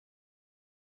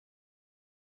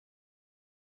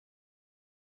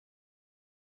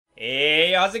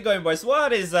Hey, how's it going, boys?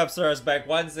 What is up, Soros? Back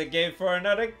once again for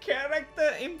another character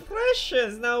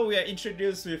impressions. Now we are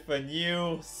introduced with a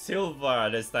new Silva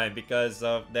this time because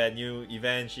of that new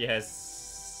event. She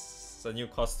has a new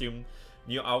costume,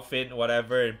 new outfit,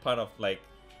 whatever. And part of like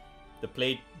the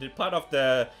part of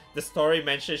the story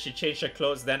mentioned she changed her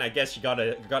clothes. Then I guess she got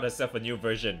herself a new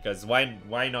version. Cause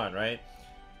why not, right?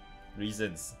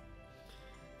 Reasons.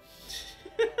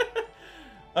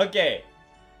 Okay.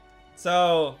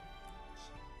 So,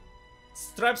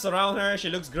 straps around her, she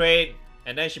looks great,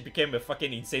 and then she became a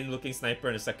fucking insane looking sniper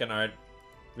in the second art,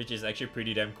 which is actually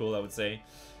pretty damn cool, I would say.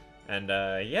 And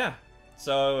yeah,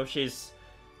 so she's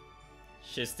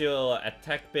still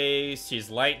attack based, she's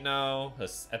light now, her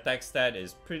attack stat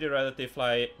is pretty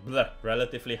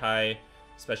relatively high,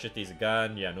 specialty is a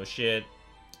gun, yeah, no shit.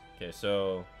 Okay,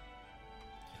 so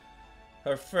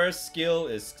her first skill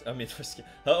is, her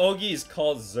Ogi is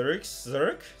called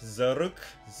Zuruk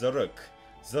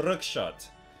Shot.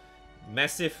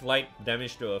 Massive light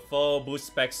damage to a foe, boost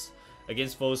specs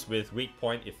against foes with weak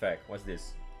point effect. What's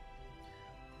this?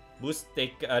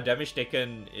 Damage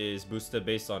taken is boosted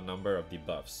based on number of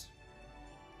debuffs.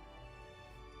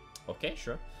 Okay,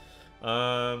 sure.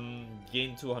 Gain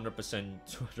 200%,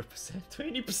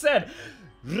 20%.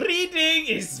 Reading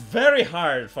is very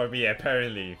hard for me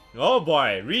apparently. Oh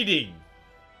boy, reading.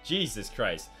 Jesus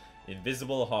Christ.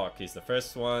 Invisible Hawk is the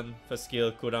first one. First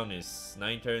skill, cooldown is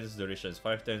 9 turns, duration is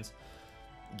 5 turns.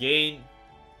 Gain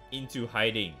into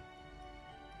hiding.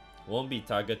 Won't be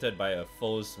targeted by a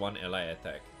foe's one ally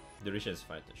attack. Duration is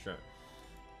 5 turns, sure.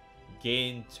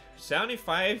 Gain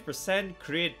 75%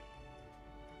 crit.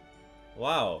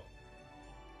 Wow.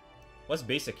 What's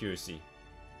base accuracy?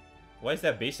 Why is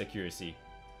that base accuracy?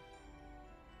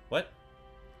 What?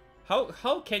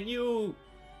 How can you...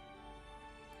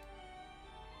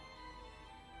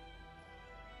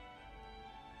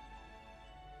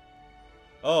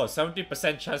 Oh,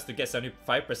 70% chance to get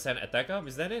 75% attack up?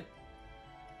 Is that it?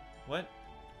 What?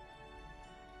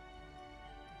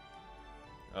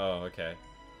 Oh, okay.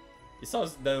 It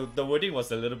sounds... The wording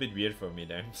was a little bit weird for me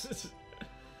then.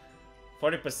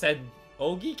 40%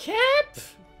 Ogi cap?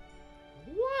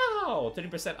 Wow!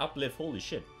 30% uplift, holy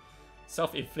shit.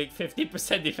 Self-inflict,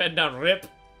 50% defend down, rip.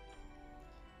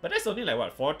 But that's only like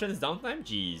what, 4 turns downtime?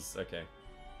 Jeez, okay.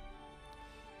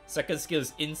 Second skill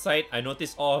is Insight. I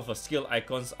noticed all of her skill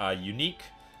icons are unique.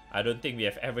 I don't think we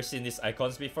have ever seen these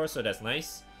icons before, so that's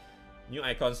nice. New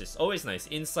icons is always nice.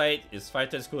 Insight is 5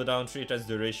 turns cooldown, 3 turns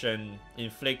duration.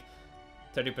 Inflict,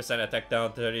 30% attack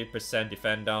down, 30%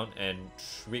 defend down, and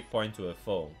weak point to a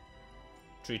foe.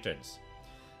 3 turns.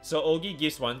 So Ogi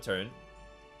gives 1 turn.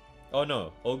 Oh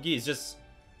no, Ogi is just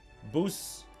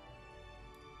boost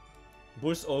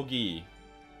Ogi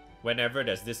whenever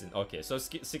there's this in. Okay, so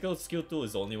skill 2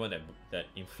 is the only one that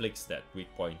inflicts that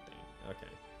weak point thing. Okay.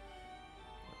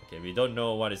 Okay, we don't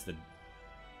know what is the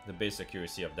base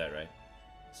accuracy of that, right?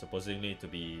 Supposedly to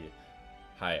be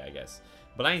high, I guess.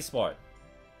 Blind Spot.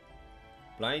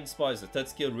 Blind Spot is the third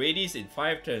skill. Radius in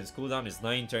 5 turns. Cooldown is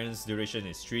 9 turns. Duration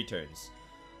is 3 turns.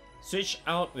 Switch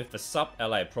out with the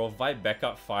sub-ally. Provide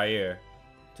backup fire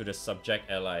to the subject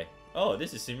ally. Oh,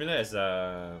 this is similar as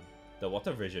the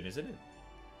water version, isn't it?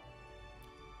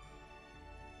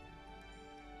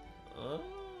 Oh.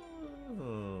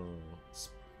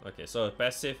 Okay, so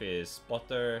passive is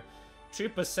Spotter.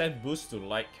 3% boost to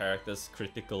light characters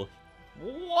critical.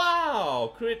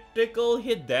 Wow! Critical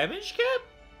hit damage cap?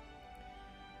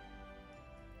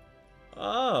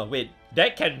 Oh, wait.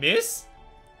 That can miss?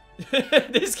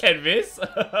 This can miss?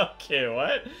 Okay,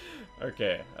 what?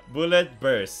 Okay. Bullet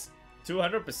Burst.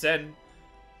 200%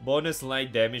 bonus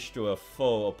light damage to a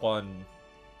foe upon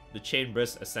the Chain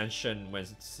Burst Ascension when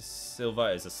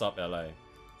Silva is a sub-ally.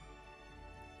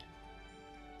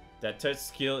 That third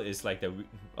skill is like the...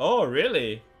 Oh,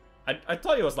 really? I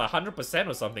thought it was like 100%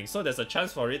 or something, so there's a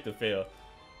chance for it to fail.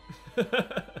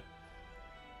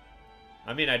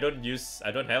 I mean, I don't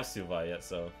have Silva yet,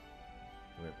 so...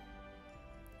 Wait.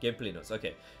 Gameplay notes,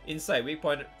 okay. Inside, weak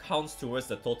point counts towards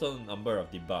the total number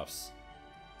of debuffs.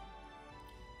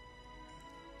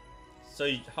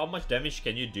 So, how much damage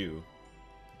can you do?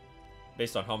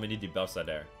 Based on how many debuffs are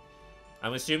there.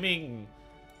 I'm assuming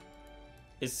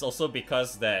it's also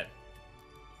because that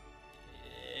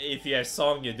if you have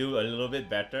Song, you do a little bit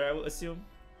better, I would assume.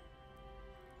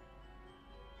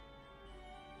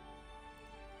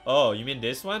 Oh, you mean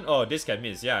this one? Oh, this can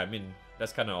miss. Yeah, I mean,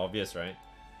 that's kind of obvious, right?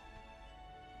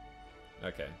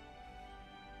 Okay.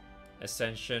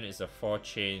 Ascension is a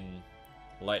 4-chain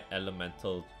light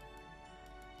elemental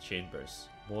chain burst.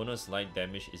 Bonus light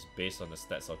damage is based on the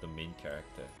stats of the main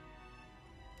character.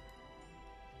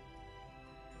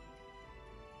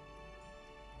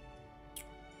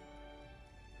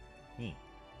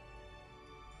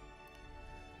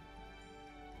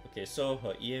 Okay, so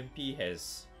her EMP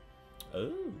has...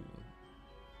 Oh.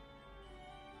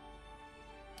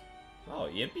 Wow,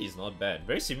 EMP is not bad.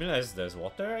 Very similar as does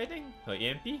water, I think. Her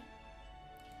EMP.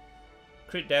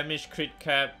 Crit damage, crit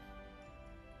cap.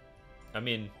 I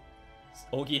mean,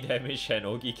 Ogi damage and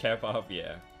Ogi cap up,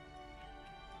 yeah.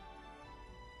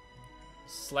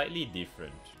 Slightly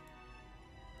different.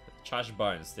 Charge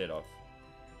bar instead of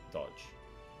dodge.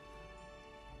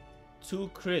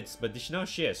 2 crits, but now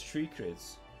she has 3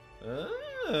 crits.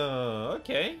 Oh,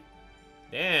 okay.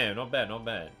 Damn, not bad, not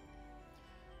bad.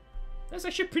 That's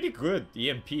actually pretty good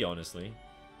EMP, honestly.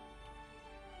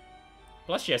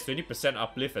 Plus she has 20%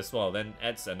 uplift as well, then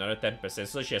adds another 10%,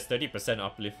 so she has 30%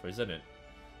 uplift, isn't it?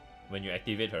 When you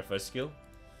activate her first skill.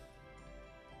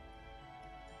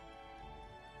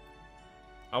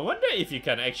 I wonder if you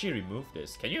can actually remove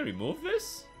this. Can you remove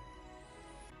this?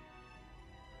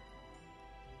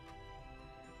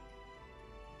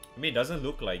 I mean, it doesn't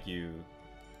look like you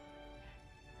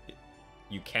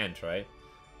can't, right?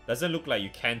 Doesn't look like you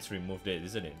can't remove it,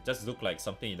 isn't it? Just look like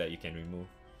something that you can remove.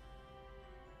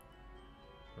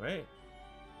 Right?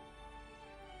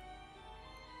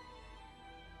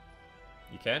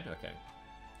 You can? Okay.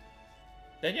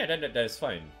 Then yeah, that is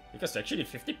fine. Because actually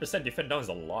 50% defense down is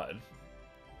a lot.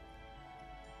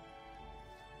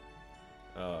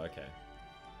 Oh, okay.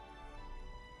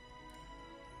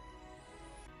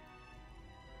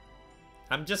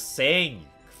 I'm just saying,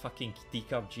 fucking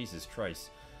teacup, Jesus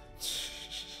Christ.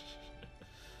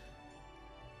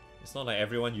 It's not like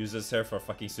everyone uses her for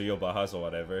fucking Suyo Bahas or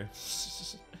whatever.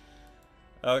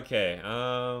 Okay,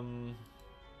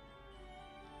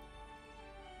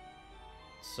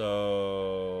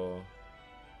 so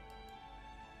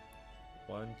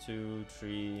 1, 2,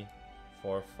 3,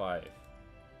 4, 5.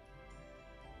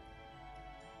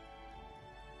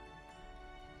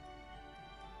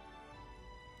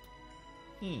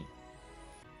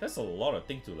 That's a lot of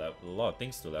things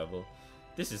to level.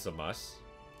 This is a must.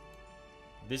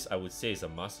 This I would say is a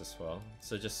must as well.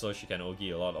 So just so she can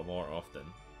Ogi a lot more often.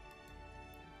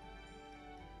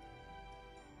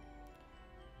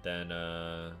 Then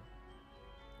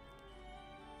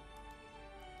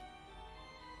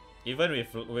even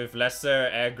with lesser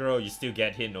aggro, you still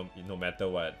get hit no matter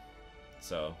what.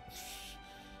 So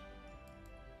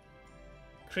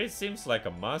crit seems like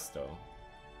a must though.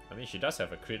 I mean, she does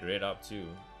have a crit rate up too.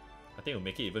 I think it'll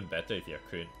make it even better if you have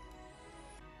crit.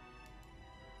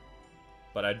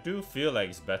 But I do feel like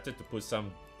it's better to put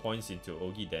some points into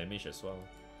Ogi damage as well.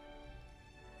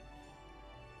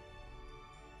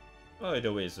 Well,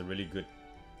 either way, it's a really good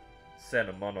set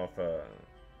amount of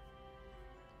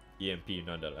EMP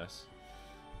nonetheless.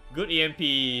 Good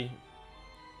EMP.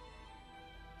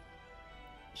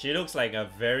 She looks like a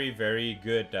very, very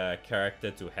good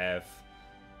character to have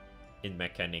in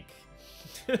mechanic.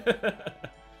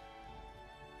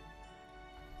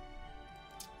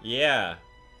 Yeah.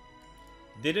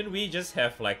 Didn't we just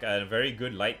have like a very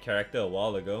good light character a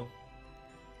while ago?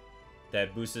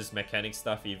 That boosts mechanic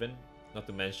stuff even? Not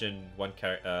to mention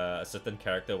a certain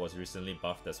character was recently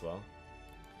buffed as well.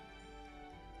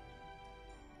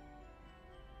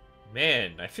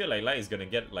 Man, I feel like Light is gonna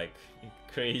get like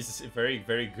crazy, very,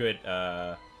 very good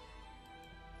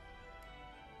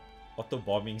auto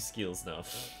bombing skills now.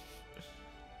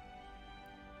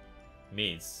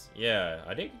 Maids, yeah,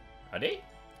 are they?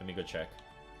 Let me go check.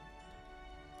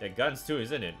 They're guns too,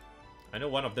 isn't it? I know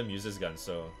one of them uses guns,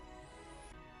 so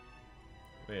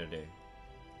where are they?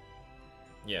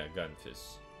 Yeah, gun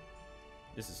fist.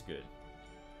 This is good.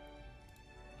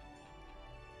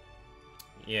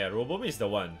 Yeah, Robomi is the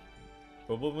one.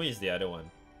 Robomi is the other one.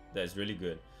 That's really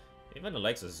good. Even the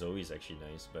likes of Zoe is actually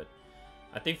nice, but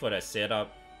I think for that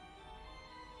setup,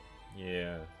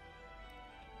 yeah.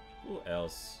 Who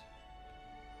else?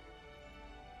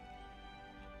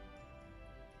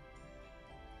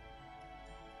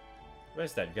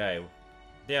 Where's that guy?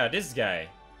 Yeah, this guy.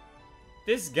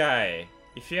 This guy.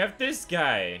 If you have this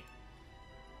guy.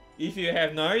 If you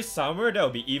have Nari Summer, that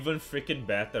would be even freaking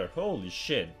better. Holy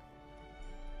shit.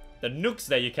 The nukes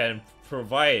that you can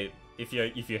provide if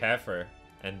you have her.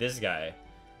 And this guy.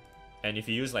 And if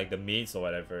you use like the maids or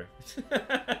whatever.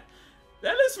 That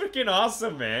looks freaking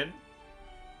awesome, man.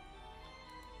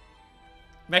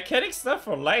 Mechanic stuff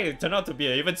for Light turned out to be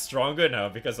even stronger now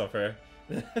because of her.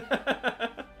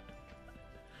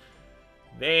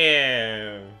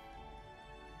 Damn.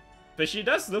 But she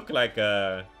does look like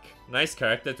a nice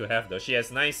character to have though. She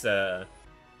has nice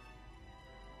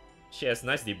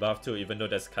debuff too, even though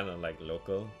that's kind of like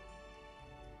local.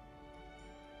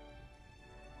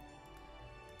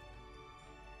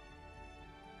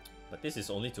 But this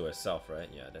is only to herself, right?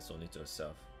 Yeah, that's only to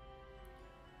herself.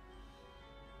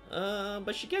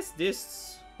 But she gets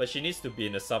this, but she needs to be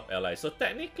in a sub ally. So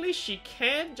technically she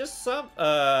can just sub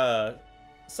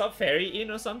fairy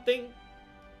in or something,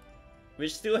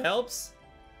 which still helps.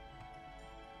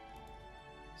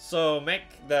 So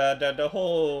the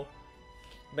whole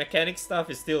mechanic stuff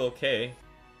is still okay.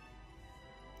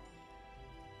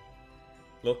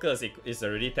 Local is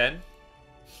already 10.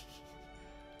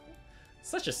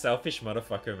 Such a selfish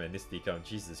motherfucker, man, this decount.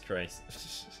 Jesus Christ.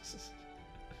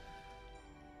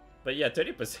 But yeah,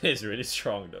 30% is really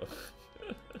strong, though.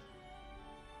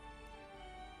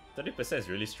 30% is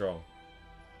really strong.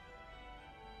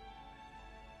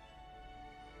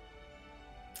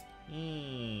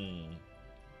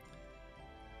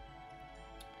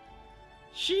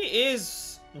 She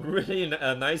is really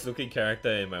a nice looking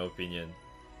character, in my opinion.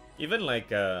 Even like,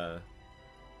 how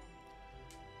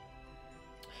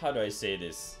do I say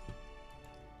this?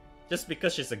 Just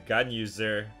because she's a gun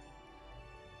user.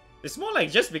 It's more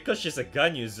like just because she's a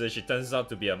gun user, she turns out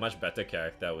to be a much better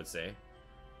character, I would say.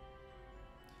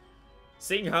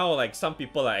 Seeing how like some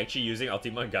people are actually using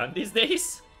Ultimate Gun these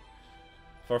days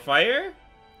for fire,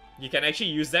 you can actually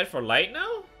use that for light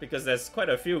now, because there's quite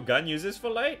a few gun users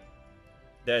for light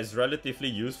that is relatively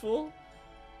useful.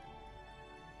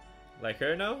 Like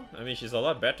her now, I mean she's a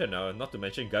lot better now, not to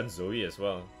mention Gun Zoe as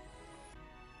well.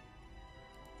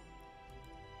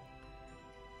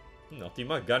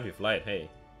 Ultimate Gun with light, hey.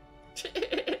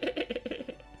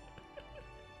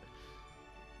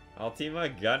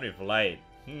 Ultimate Gun with light.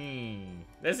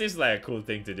 That seems like a cool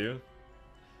thing to do.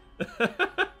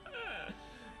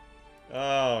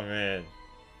 Oh man.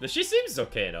 But she seems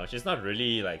okay now. She's not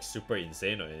really like super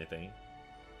insane or anything.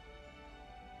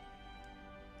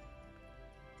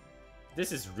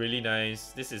 This is really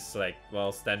nice. This is like,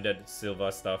 well, standard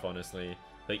Silva stuff, honestly.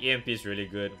 The EMP is really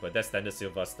good, but that's standard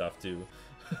Silva stuff too.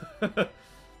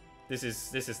 This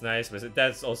is nice, but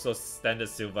that's also standard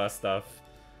Silva stuff.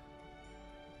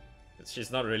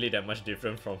 She's not really that much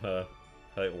different from her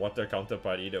water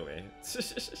counterpart either way.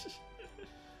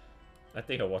 I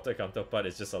think her water counterpart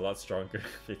is just a lot stronger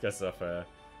because of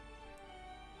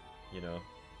you know,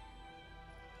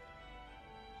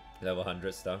 level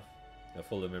 100 stuff, the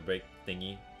full limit break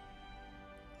thingy.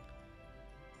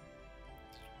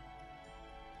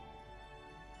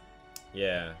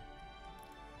 Yeah.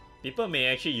 People may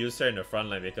actually use her in the front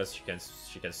line because she can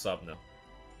sub now.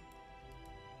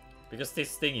 Because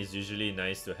this thing is usually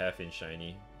nice to have in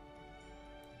shiny.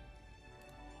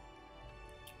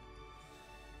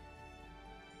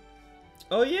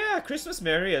 Oh yeah, Christmas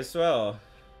Mary as well.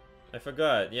 I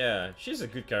forgot, yeah. She's a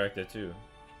good character too.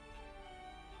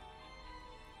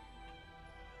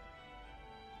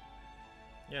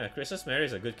 Yeah, Christmas Mary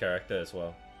is a good character as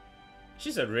well.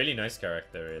 She's a really nice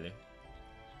character, really.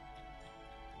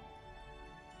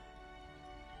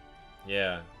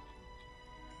 Yeah.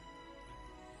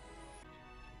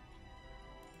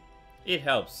 It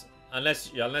helps.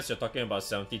 Unless you're talking about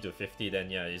 70 to 50, then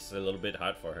yeah, it's a little bit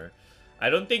hard for her. I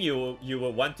don't think you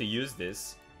will want to use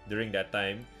this during that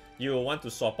time. You will want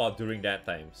to swap out during that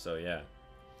time. So yeah.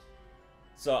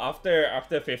 So after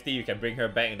 50, you can bring her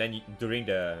back, and then during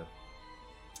the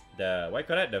what you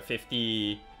call it, the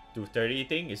 50 to 30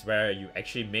 thing is where you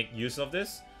actually make use of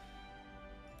this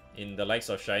in the likes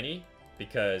of shiny.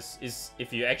 Because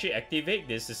if you actually activate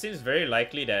this, it seems very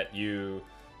likely that you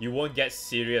won't get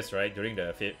serious, right, during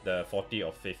the 40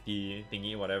 or 50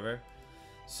 thingy, whatever.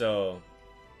 So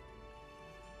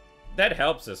that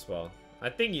helps as well. I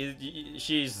think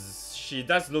she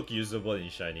does look usable in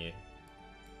shiny.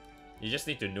 You just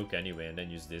need to nuke anyway and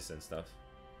then use this and stuff.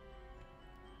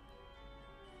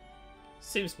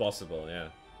 Seems possible, yeah.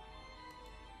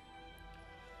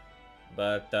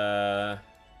 But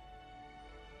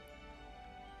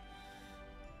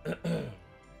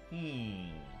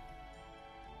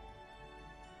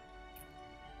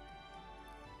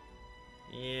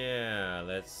yeah,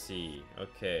 let's see.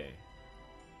 Okay.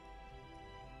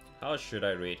 How should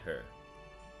I rate her?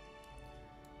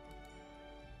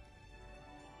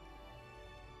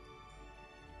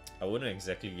 I wouldn't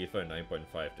exactly give her a 9.5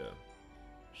 though.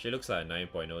 She looks like a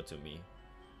 9.0 to me.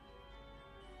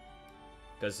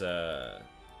 Because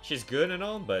she's good and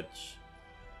all, but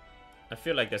I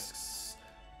feel like there's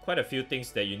quite a few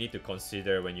things that you need to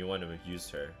consider when you want to use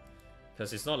her.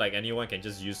 Because it's not like anyone can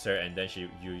just use her and then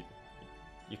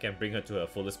you can bring her to her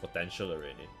fullest potential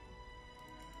already.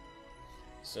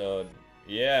 So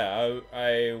yeah,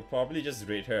 I probably just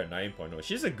rate her a 9.0.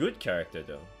 She's a good character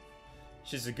though.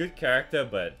 She's a good character,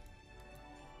 but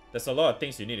there's a lot of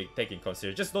things you need to take in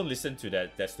consideration. Just don't listen to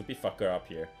that stupid fucker up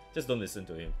here. Just don't listen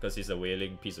to him, because he's a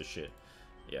wailing piece of shit.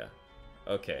 Yeah.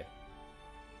 Okay.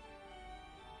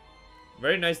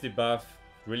 Very nice debuff.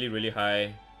 Really, really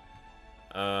high.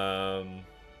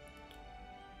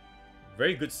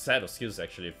 Very good set of skills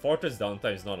actually. Fortress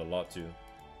downtime is not a lot too.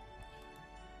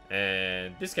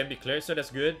 And this can be cleared, so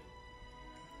that's good.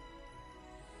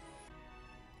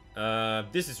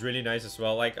 This is really nice as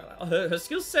well. Like, her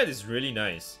skill set is really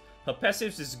nice. Her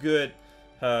passives is good.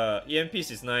 Her EMPs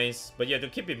is nice. But you have to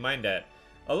keep in mind that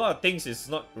a lot of things is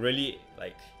not really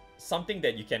like something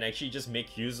that you can actually just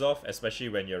make use of, especially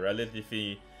when you're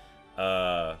relatively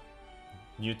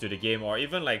new to the game, or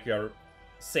even like you're,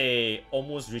 say,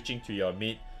 almost reaching to your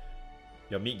mid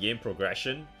game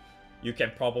progression. You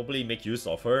can probably make use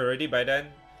of her already by then.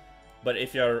 But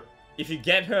if you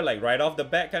get her like right off the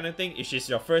bat kind of thing, if she's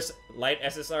your first light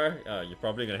SSR, you're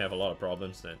probably gonna have a lot of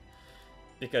problems then,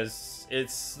 because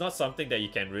it's not something that you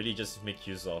can really just make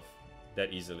use of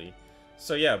that easily.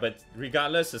 So yeah, but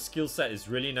regardless, the skill set is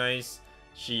really nice.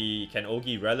 She can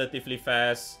Ogi relatively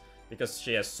fast because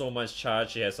she has so much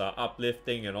charge. She has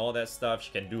uplifting and all that stuff.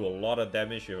 She can do a lot of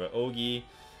damage with her Ogi.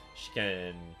 She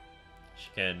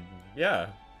can, yeah.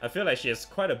 I feel like she has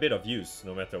quite a bit of use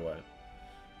no matter what.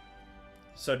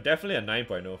 So definitely a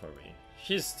 9.0 for me.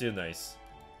 She's still nice.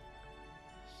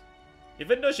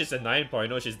 Even though she's a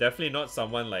 9.0, she's definitely not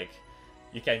someone like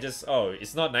you can just, oh,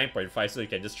 it's not 9.5 so you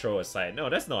can just throw aside. No,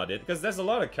 that's not it. Because there's a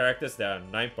lot of characters that are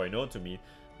 9.0 to me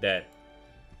that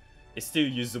is still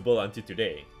usable until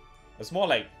today. It's more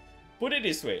like, put it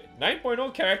this way,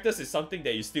 9.0 characters is something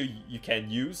that you can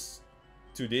use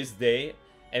to this day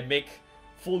and make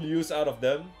full use out of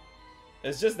them.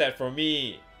 It's just that for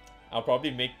me, I'll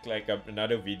probably make like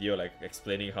another video like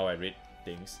explaining how I rate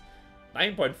things.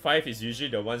 9.5 is usually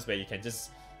the ones where you can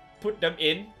just put them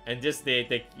in and just you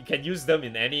can use them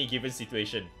in any given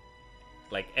situation,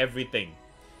 like everything.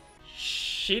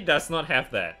 She does not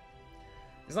have that.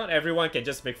 It's not everyone can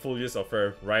just make full use of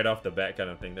her right off the bat kind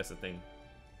of thing. That's the thing.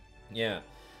 Yeah.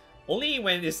 Only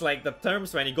when it's like the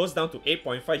terms, when it goes down to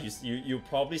 8.5, you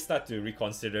probably start to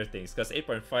reconsider things, because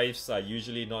 8.5s are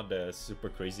usually not the super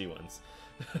crazy ones.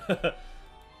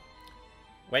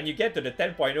 When you get to the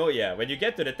 10.0, yeah, when you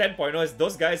get to the 10.0s,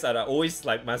 those guys are always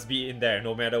like must be in there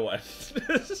no matter what.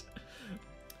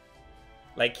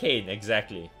 Like Kane,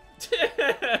 exactly.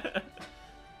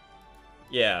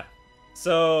 Yeah.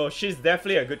 So she's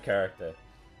definitely a good character.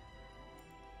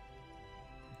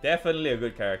 Definitely a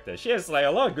good character. She has like a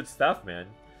lot of good stuff, man.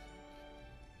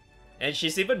 And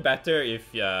she's even better if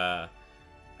I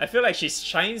feel like she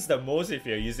shines the most if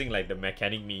you're using like the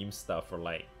mechanic meme stuff, or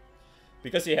like,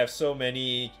 because you have so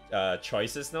many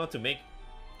choices now to make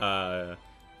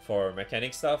for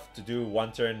mechanic stuff, to do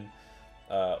one turn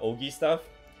Ogi stuff.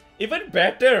 Even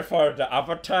better for the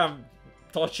avatar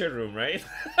torture room, right?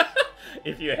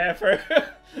 If you have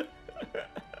her.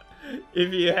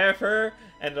 If you have her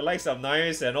and the likes of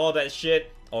Nice and all that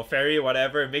shit, or Fairy,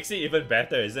 whatever, it makes it even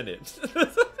better, isn't it?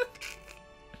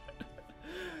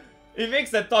 It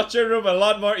makes the torture room a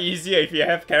lot more easier if you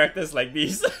have characters like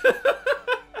these.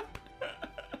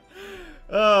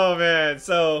 Oh man,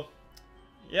 so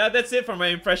yeah, that's it for my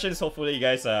impressions. Hopefully you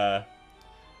guys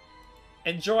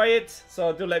enjoy it.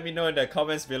 So do let me know in the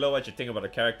comments below what you think about the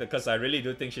character, because I really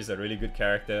do think she's a really good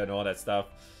character and all that stuff.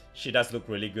 She does look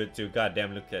really good too. God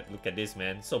damn, look at this,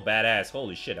 man. So badass.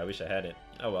 Holy shit, I wish I had it.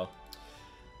 Oh well.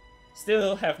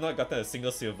 Still have not gotten a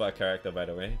single Silva character, by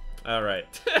the way.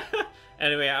 Alright.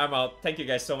 Anyway, I'm out. Thank you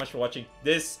guys so much for watching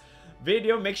this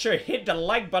video. Make sure to hit the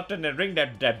like button and ring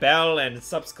that bell and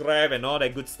subscribe and all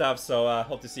that good stuff. So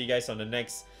hope to see you guys on the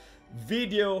next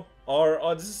video or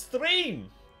on the stream.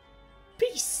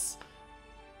 Peace.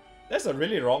 That's a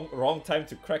really wrong time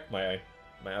to crack my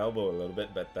elbow a little bit,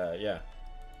 but yeah.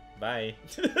 Bye.